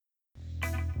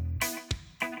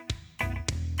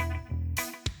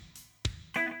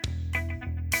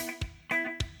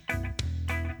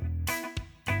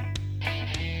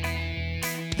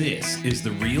This is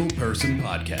the Real Person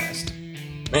Podcast.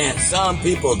 Man, some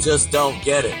people just don't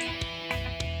get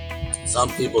it.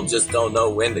 Some people just don't know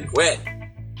when to quit.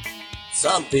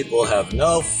 Some people have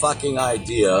no fucking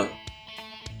idea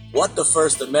what the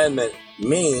First Amendment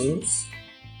means,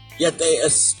 yet they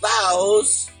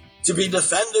espouse to be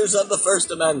defenders of the First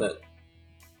Amendment.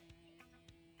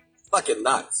 Fucking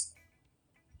nuts.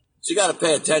 So you gotta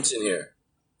pay attention here.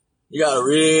 You gotta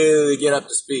really get up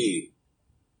to speed.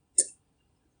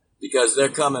 Because they're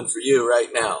coming for you right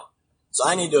now. So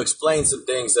I need to explain some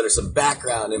things that are some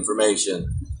background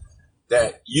information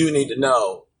that you need to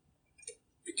know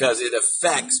because it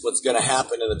affects what's going to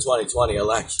happen in the 2020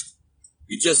 election.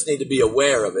 You just need to be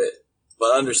aware of it,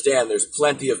 but understand there's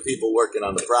plenty of people working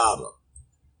on the problem.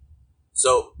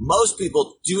 So most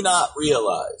people do not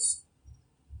realize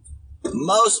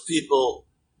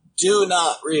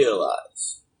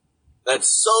that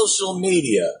social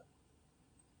media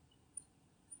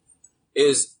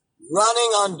is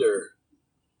running under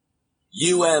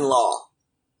UN law.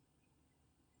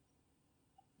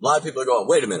 A lot of people are going,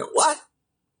 wait a minute, what?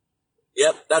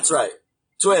 Yep, that's right.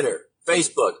 Twitter,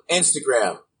 Facebook,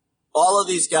 Instagram, all of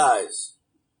these guys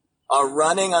are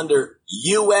running under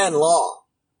UN law.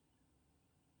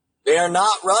 They are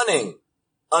not running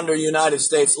under United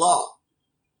States law.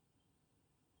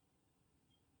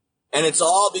 And it's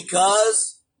all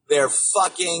because they're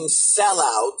fucking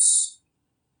sellouts.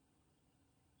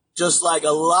 Just like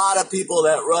a lot of people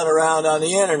that run around on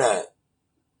the internet.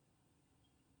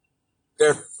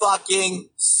 They're fucking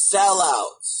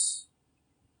sellouts.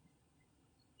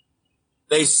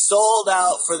 They sold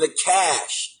out for the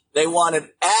cash. They wanted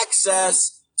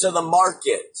access to the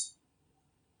market.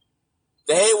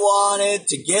 They wanted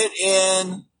to get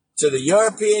in to the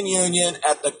European Union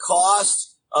at the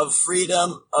cost of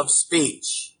freedom of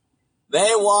speech.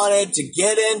 They wanted to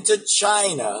get into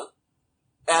China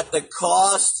at the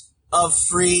cost of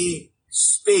free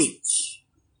speech.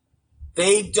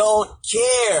 They don't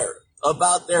care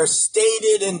about their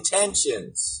stated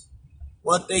intentions.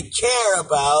 What they care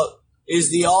about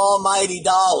is the almighty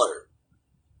dollar.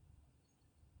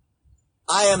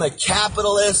 I am a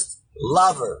capitalist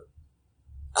lover.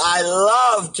 I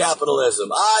love capitalism.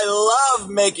 I love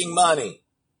making money.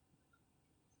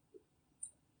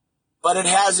 But it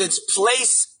has its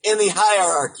place in the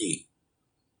hierarchy.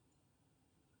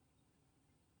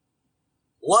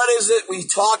 What is it we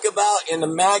talk about in the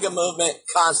MAGA movement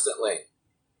constantly?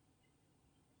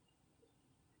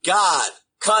 God,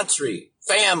 country,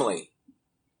 family.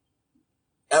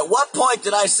 At what point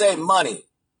did I say money?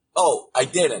 Oh, I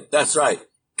didn't. That's right.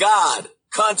 God,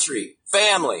 country,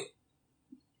 family.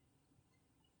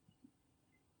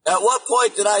 At what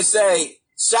point did I say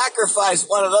sacrifice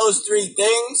one of those three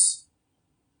things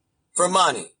for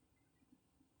money?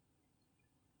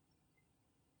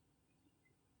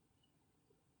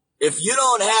 If you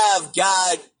don't have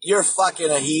God, you're fucking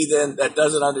a heathen that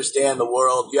doesn't understand the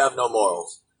world. You have no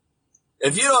morals.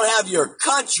 If you don't have your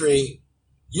country,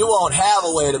 you won't have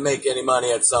a way to make any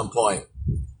money at some point.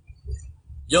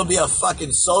 You'll be a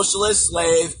fucking socialist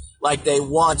slave like they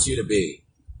want you to be.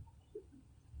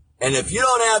 And if you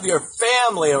don't have your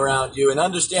family around you and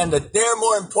understand that they're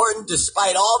more important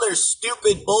despite all their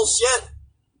stupid bullshit,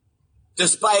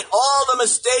 despite all the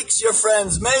mistakes your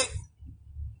friends make,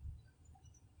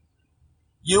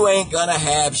 you ain't gonna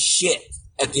have shit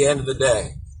at the end of the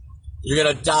day. You're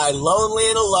gonna die lonely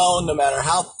and alone no matter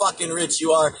how fucking rich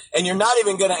you are, and you're not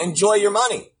even gonna enjoy your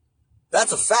money.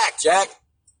 That's a fact, Jack.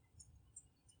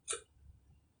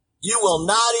 You will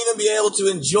not even be able to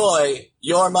enjoy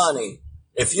your money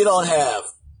if you don't have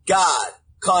God,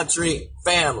 country,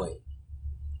 family.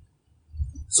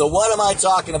 So what am I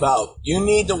talking about? You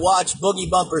need to watch Boogie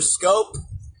Bumper Scope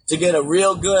to get a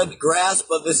real good grasp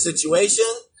of this situation.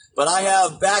 But I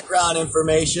have background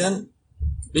information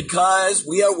because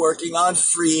we are working on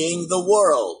freeing the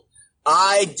world.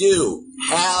 I do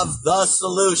have the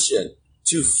solution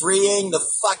to freeing the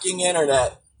fucking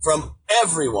internet from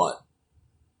everyone.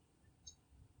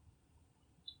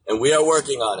 And we are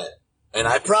working on it. And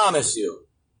I promise you,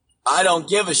 I don't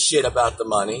give a shit about the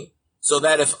money, so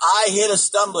that if I hit a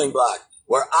stumbling block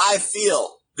where I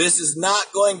feel this is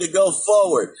not going to go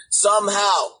forward,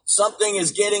 somehow something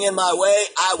is getting in my way,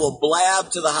 I will blab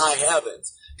to the high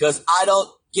heavens because I don't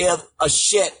give a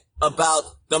shit about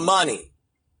the money.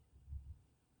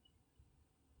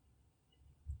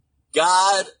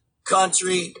 God,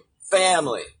 country,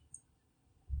 family.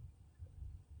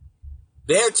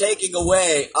 They're taking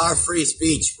away our free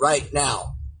speech right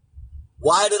now.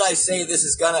 Why did I say this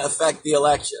is going to affect the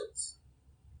elections?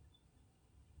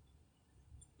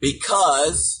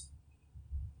 Because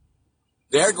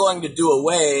They're going to do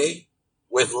away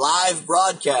with live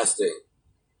broadcasting.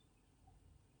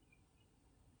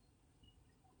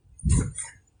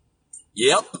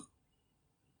 Yep.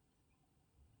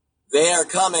 They are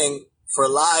coming for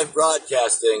live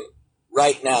broadcasting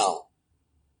right now.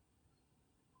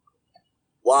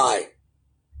 Why?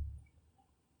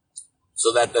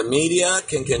 So that the media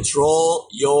can control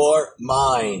your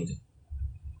mind.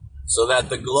 So that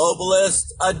the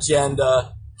globalist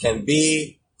agenda can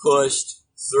be pushed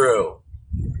through.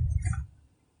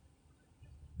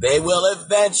 They will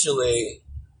eventually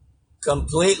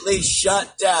completely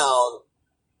shut down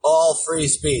all free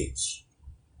speech.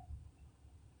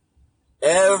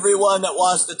 Everyone that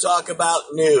wants to talk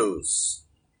about news,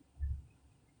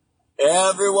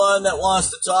 everyone that wants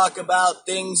to talk about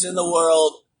things in the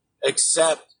world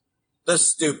except the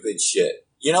stupid shit.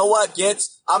 You know what,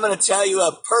 Gitz? I'm going to tell you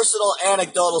a personal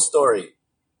anecdotal story.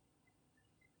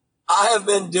 I have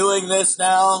been doing this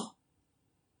now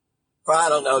for,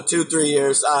 2-3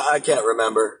 years. I can't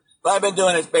remember. But I've been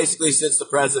doing it basically since the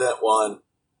president won,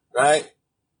 right?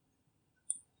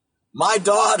 My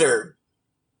daughter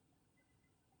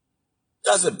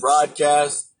doesn't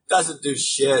broadcast, doesn't do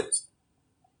shit.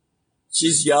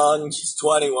 She's young, she's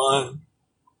 21.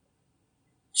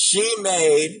 She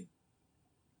made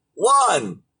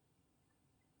one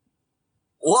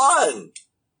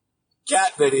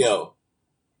cat video.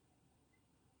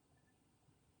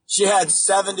 She had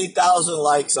 70,000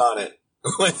 likes on it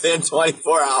within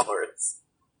 24 hours.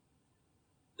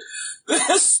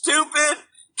 This stupid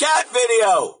cat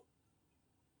video.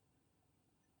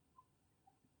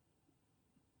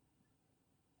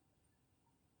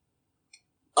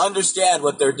 Understand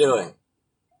what they're doing.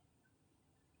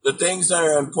 The things that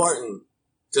are important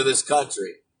to this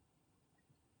country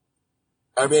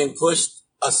are being pushed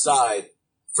aside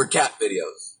for cat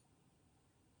videos.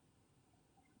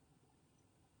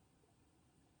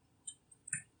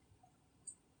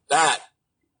 That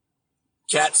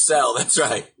cats sell, that's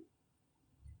right.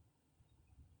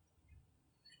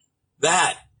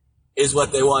 That is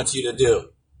what they want you to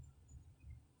do.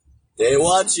 They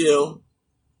want you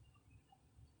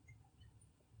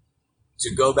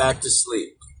to go back to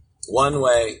sleep, one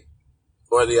way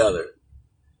or the other.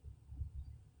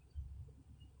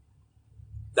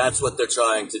 That's what they're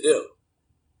trying to do.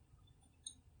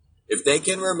 If they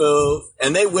can remove,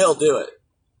 and they will do it,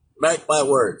 mark my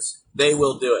words, they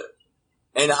will do it.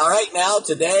 And right now,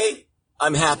 today,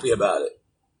 I'm happy about it.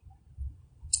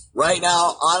 Right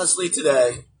now, honestly,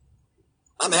 today,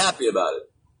 I'm happy about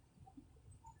it.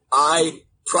 I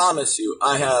promise you,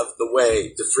 I have the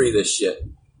way to free this shit.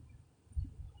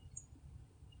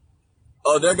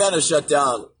 Oh, they're going to shut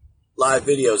down live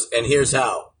videos, and here's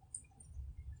how.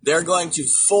 They're going to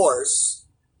force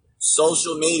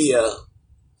social media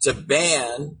to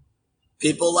ban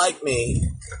people like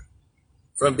me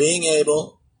from being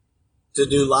able to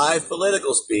do live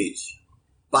political speech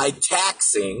by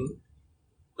taxing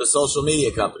the social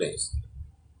media companies.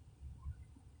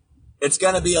 It's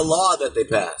going to be a law that they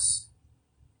pass.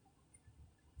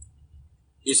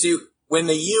 You see, when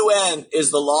the UN is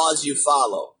the laws you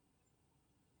follow,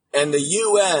 and the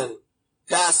UN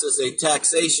passes a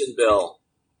taxation bill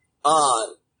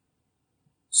on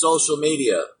social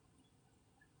media,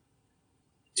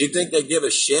 do you think they give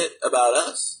a shit about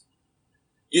us?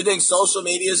 You think social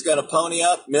media is going to pony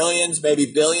up millions, maybe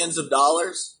billions of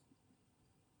dollars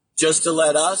just to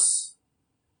let us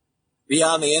be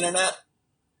on the internet?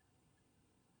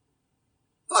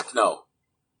 Fuck no.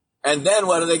 And then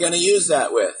what are they going to use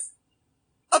that with?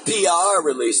 A PR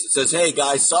release that says, hey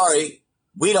guys, sorry,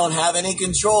 we don't have any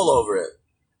control over it.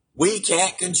 We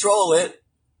can't control it.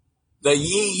 The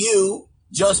EU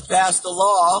just passed a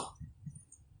law,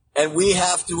 and we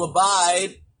have to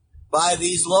abide by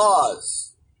these laws.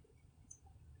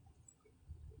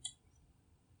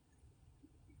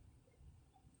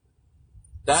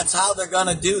 That's how they're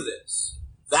going to do this.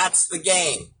 That's the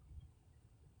game.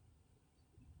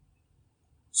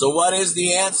 So what is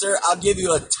the answer? I'll give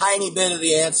you a tiny bit of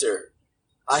the answer.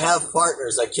 I have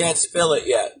partners. I can't spill it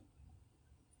yet.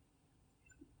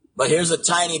 But here's a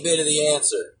tiny bit of the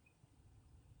answer.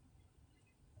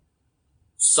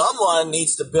 Someone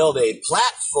needs to build a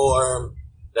platform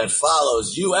that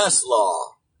follows U.S.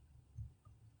 law.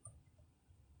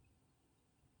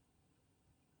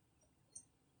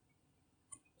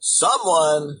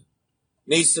 Someone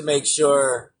needs to make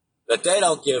sure that they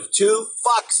don't give two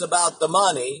fucks about the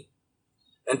money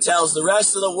and tells the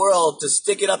rest of the world to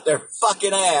stick it up their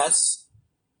fucking ass.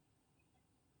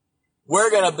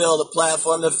 We're going to build a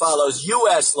platform that follows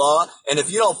U.S. law, and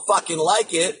if you don't fucking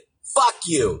like it, fuck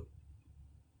you.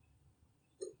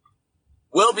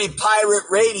 will be pirate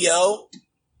radio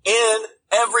in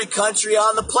every country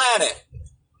on the planet.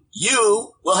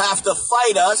 You will have to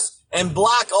fight us and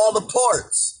block all the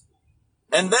ports.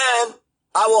 And then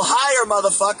I will hire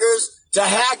motherfuckers to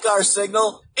hack our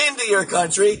signal into your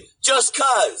country just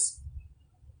 'cause.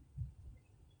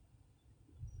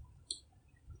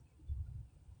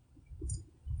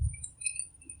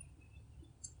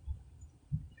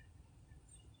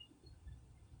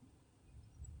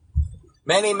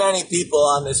 Many, many people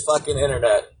on this fucking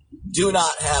internet do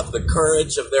not have the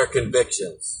courage of their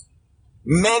convictions.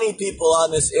 Many people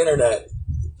on this internet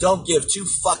don't give two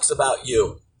fucks about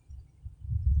you.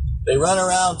 They run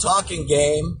around talking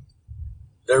game.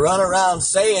 They run around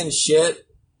saying shit.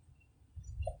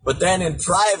 But then in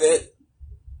private,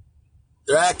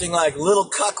 they're acting like little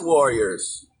cuck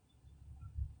warriors.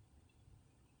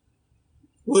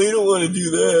 Well, you don't want to do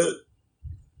that.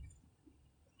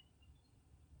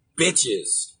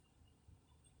 Bitches.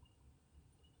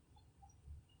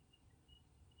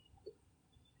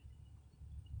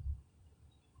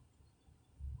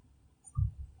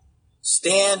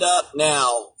 Stand up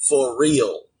now for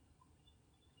real.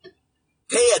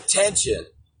 Pay attention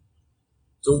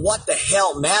to what the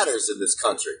hell matters in this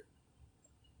country.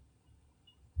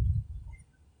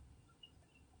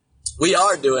 We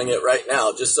are doing it right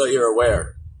now, just so you're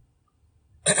aware.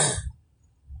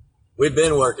 We've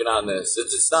been working on this.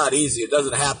 It's not easy. It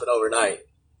doesn't happen overnight.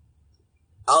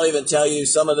 I'll even tell you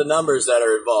some of the numbers that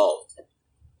are involved.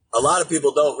 A lot of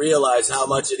people don't realize how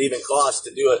much it even costs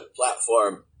to do a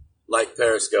platform like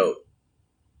Periscope.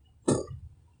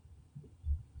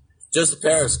 Just a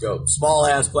Periscope, small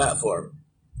ass platform.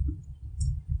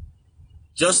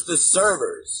 Just the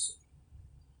servers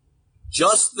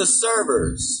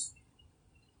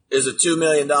is a $2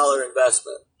 million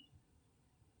investment.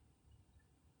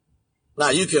 Now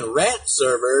you can rent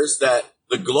servers that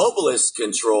the globalists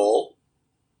control,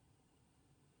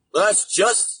 but that's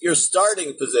just your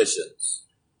starting positions.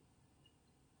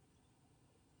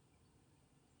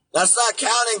 That's not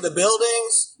counting the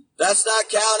buildings. That's not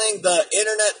counting the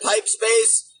internet pipe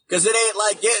space, because it ain't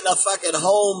like getting a fucking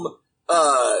home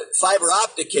fiber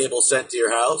optic cable sent to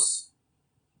your house.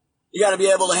 You got to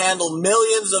be able to handle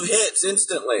millions of hits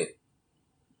instantly.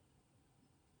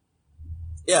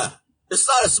 Yeah, it's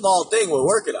not a small thing we're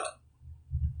working on.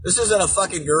 This isn't a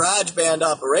fucking garage band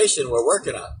operation we're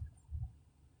working on.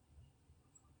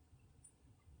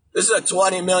 This is a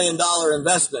 $20 million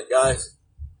investment, guys.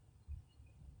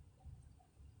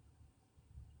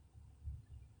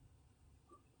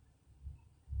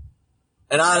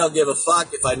 And I don't give a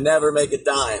fuck if I never make a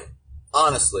dime.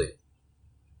 Honestly.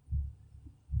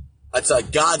 That's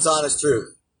like God's honest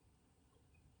truth.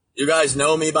 You guys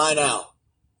know me by now.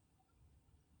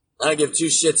 I don't give two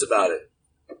shits about it.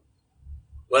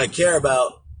 What I care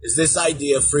about is this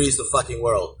idea frees the fucking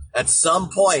world. At some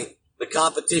point, the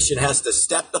competition has to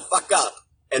step the fuck up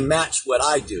and match what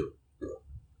I do.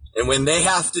 And when they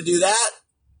have to do that,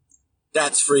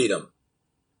 that's freedom.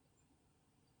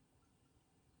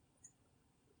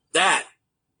 That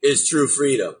is true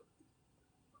freedom.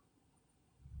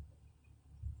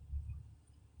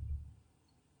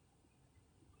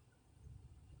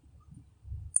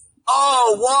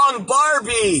 Oh, Wong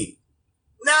Barbie.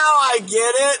 Now I get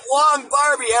it. Wong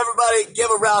Barbie. Everybody give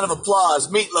a round of applause.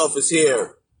 Meatloaf is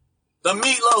here. The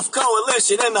Meatloaf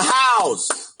Coalition in the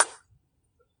house.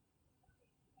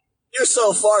 You're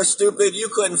so far stupid, you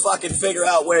couldn't fucking figure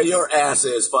out where your ass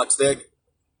is, fuckstick.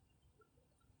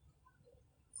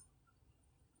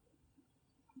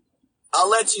 I'll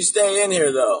let you stay in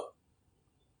here, though.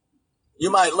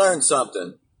 You might learn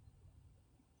something.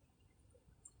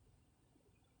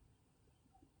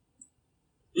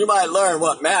 You might learn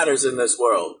what matters in this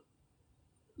world.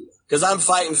 Because I'm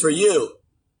fighting for you.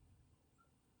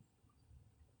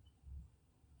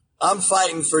 I'm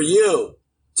fighting for you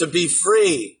to be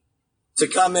free, to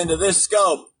come into this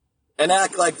scope and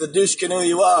act like the douche canoe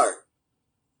you are.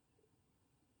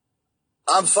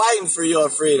 I'm fighting for your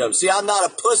freedom. See, I'm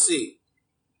not a pussy.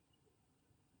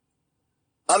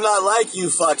 I'm not like you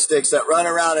fucksticks that run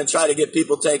around and try to get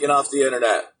people taken off the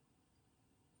internet.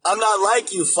 I'm not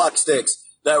like you fucksticks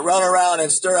that run around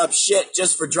and stir up shit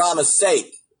just for drama's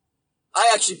sake.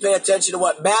 I actually pay attention to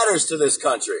what matters to this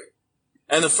country.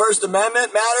 And the First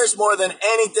Amendment matters more than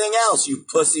anything else, you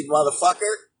pussy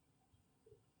motherfucker.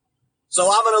 So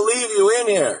I'm going to leave you in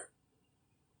here.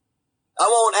 I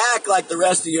won't act like the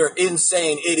rest of your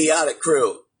insane, idiotic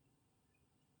crew.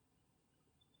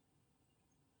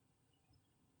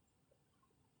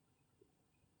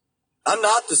 I'm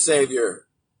not the savior.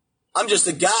 I'm just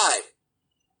a guy.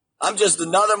 I'm just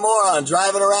another moron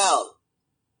driving around.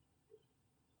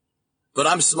 But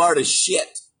I'm smart as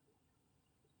shit.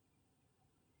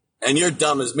 And you're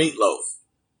dumb as meatloaf.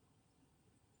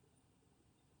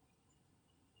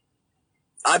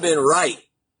 I've been right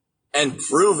and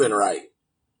proven right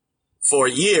for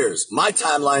years. My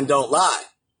timeline don't lie.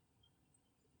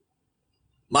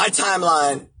 My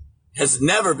timeline has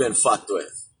never been fucked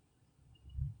with.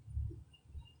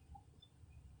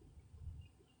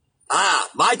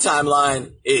 My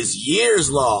timeline is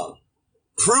years long,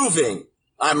 proving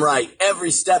I'm right every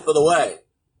step of the way.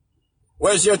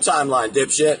 Where's your timeline,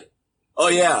 dipshit? Oh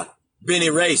yeah, been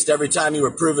erased every time you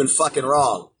were proven fucking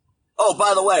wrong. Oh,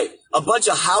 by the way, a bunch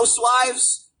of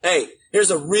housewives? Hey,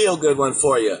 here's a real good one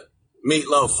for you,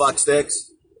 meatloaf fucksticks.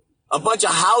 A bunch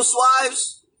of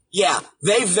housewives? Yeah,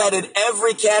 they vetted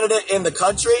every candidate in the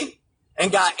country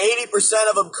and got 80%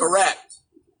 of them correct.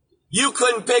 You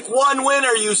couldn't pick one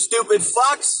winner, you stupid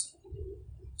fucks.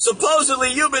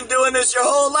 Supposedly you've been doing this your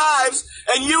whole lives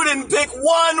and you didn't pick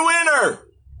one winner.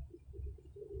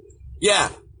 Yeah,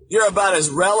 you're about as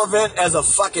relevant as a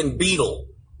fucking beetle.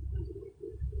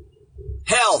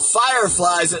 Hell,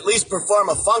 fireflies at least perform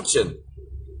a function.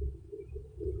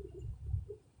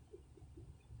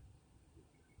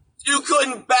 You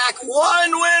couldn't back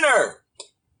one winner.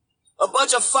 A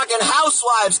bunch of fucking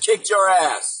housewives kicked your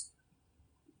ass.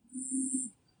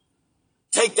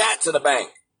 Take that to the bank.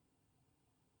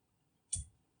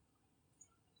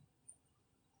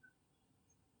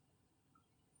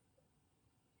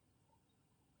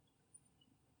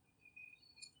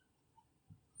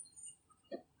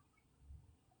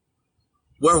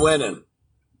 We're winning.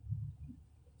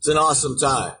 It's an awesome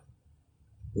time.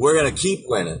 We're going to keep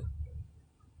winning.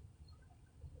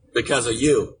 Because of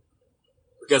you.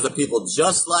 Because of people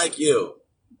just like you.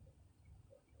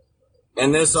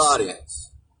 In this audience.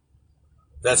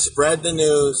 That spread the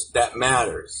news that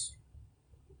matters.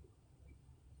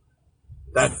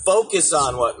 That focus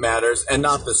on what matters and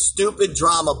not the stupid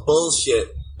drama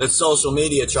bullshit that social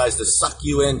media tries to suck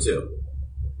you into.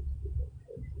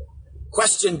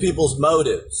 Question people's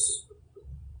motives.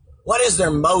 What is their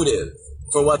motive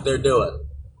for what they're doing?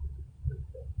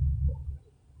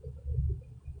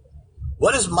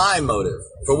 What is my motive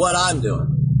for what I'm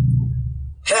doing?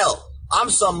 Hell, I'm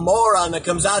some moron that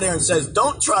comes out here and says,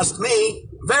 don't trust me,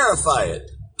 verify it.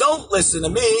 Don't listen to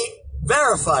me,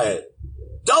 verify it.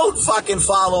 Don't fucking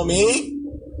follow me.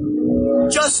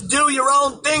 Just do your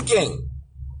own thinking.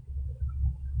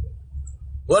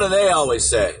 What do they always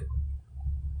say?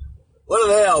 What do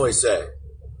they always say?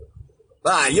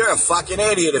 You're a fucking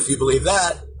idiot if you believe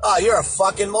that. You're a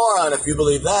fucking moron if you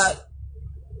believe that.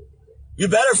 You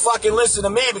better fucking listen to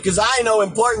me because I know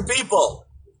important people.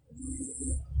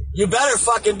 You better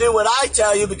fucking do what I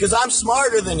tell you because I'm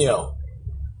smarter than you.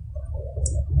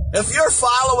 If you're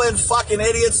following fucking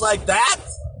idiots like that,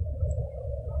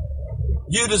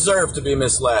 you deserve to be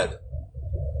misled.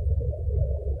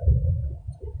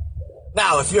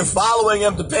 Now, if you're following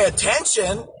them to pay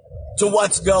attention to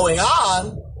what's going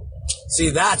on, see,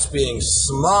 that's being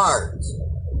smart.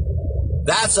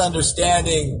 That's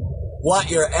understanding what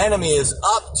your enemy is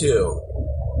up to.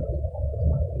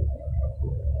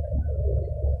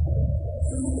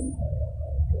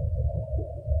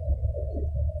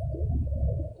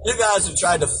 You guys have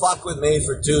tried to fuck with me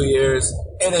for 2 years.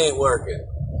 It ain't working.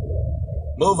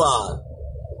 Move on.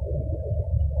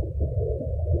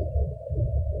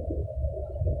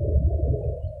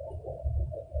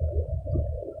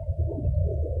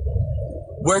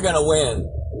 We're gonna win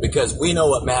because we know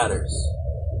what matters.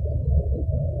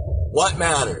 What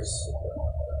matters?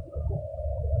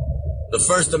 The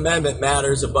First Amendment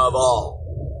matters above all.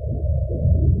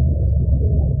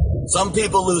 Some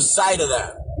people lose sight of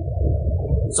that.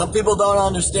 Some people don't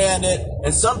understand it,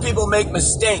 and some people make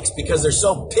mistakes because they're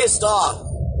so pissed off.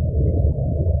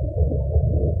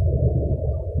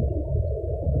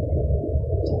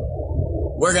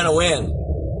 We're gonna win.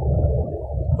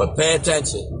 But pay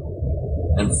attention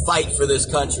and fight for this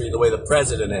country the way the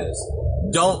president is.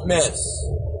 Don't miss.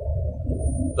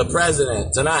 The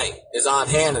president tonight is on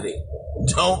Hannity.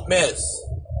 Don't miss.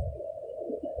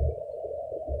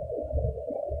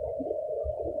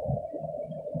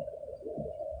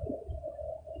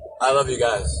 I love you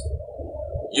guys.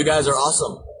 You guys are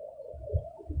awesome.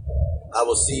 I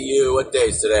will see you, what day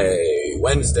is today?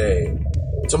 Wednesday.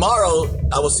 Tomorrow,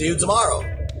 I will see you tomorrow.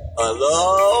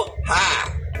 Aloha.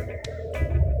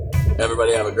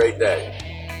 Everybody have a great day.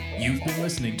 You've been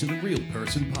listening to the Real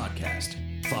Person Podcast.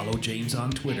 Follow James on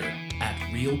Twitter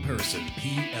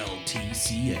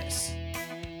 @RealPersonPLTCS.